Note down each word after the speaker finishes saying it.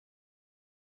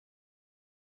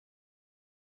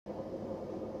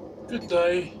Good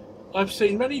day. I've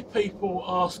seen many people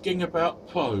asking about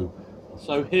probe,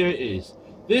 so here it is.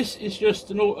 This is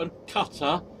just a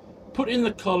cutter put in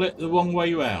the collet the wrong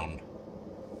way round.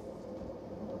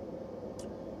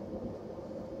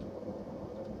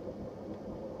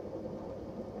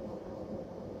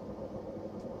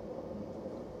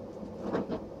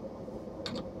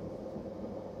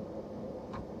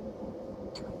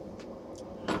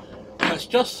 That's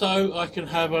just so I can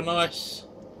have a nice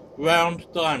round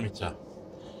diameter.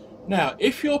 Now,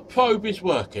 if your probe is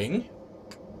working,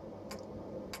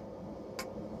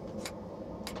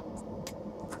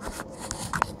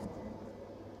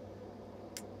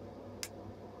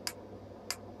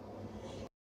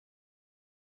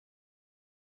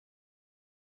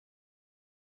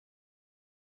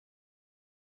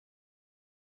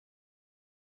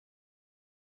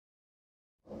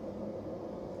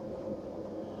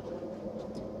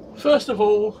 first of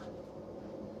all,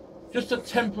 just a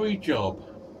temporary job.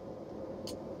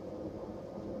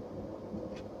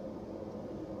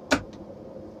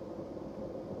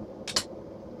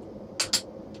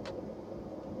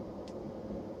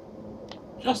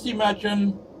 Just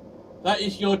imagine that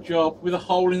is your job with a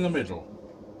hole in the middle.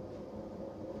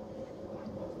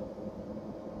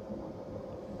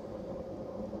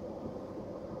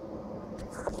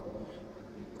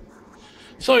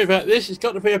 Sorry about this, it's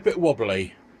got to be a bit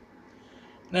wobbly.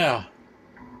 Now,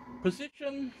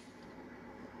 position.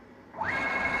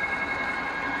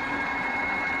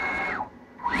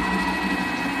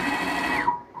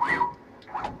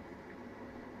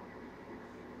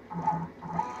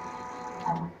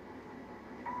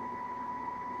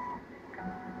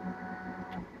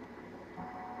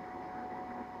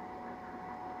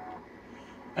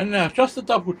 And now, just to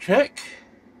double check,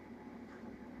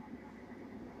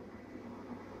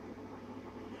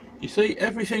 you see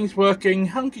everything's working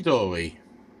hunky-dory.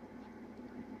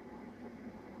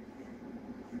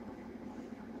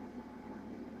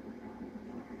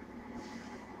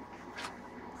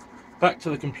 Back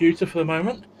to the computer for the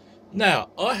moment.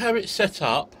 Now, I have it set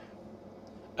up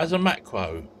as a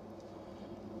macro.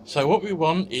 So what we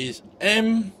want is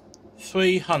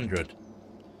M300.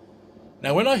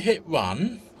 Now when I hit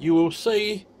run, you will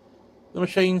see the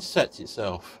machine sets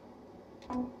itself.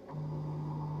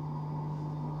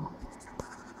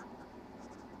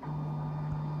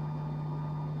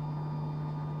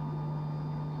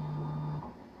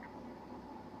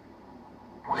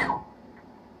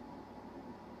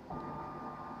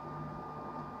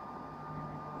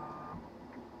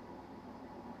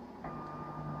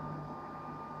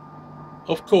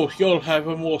 Of course, you'll have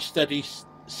a more steady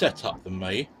setup than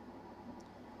me.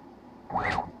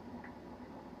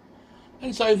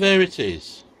 And so there it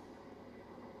is.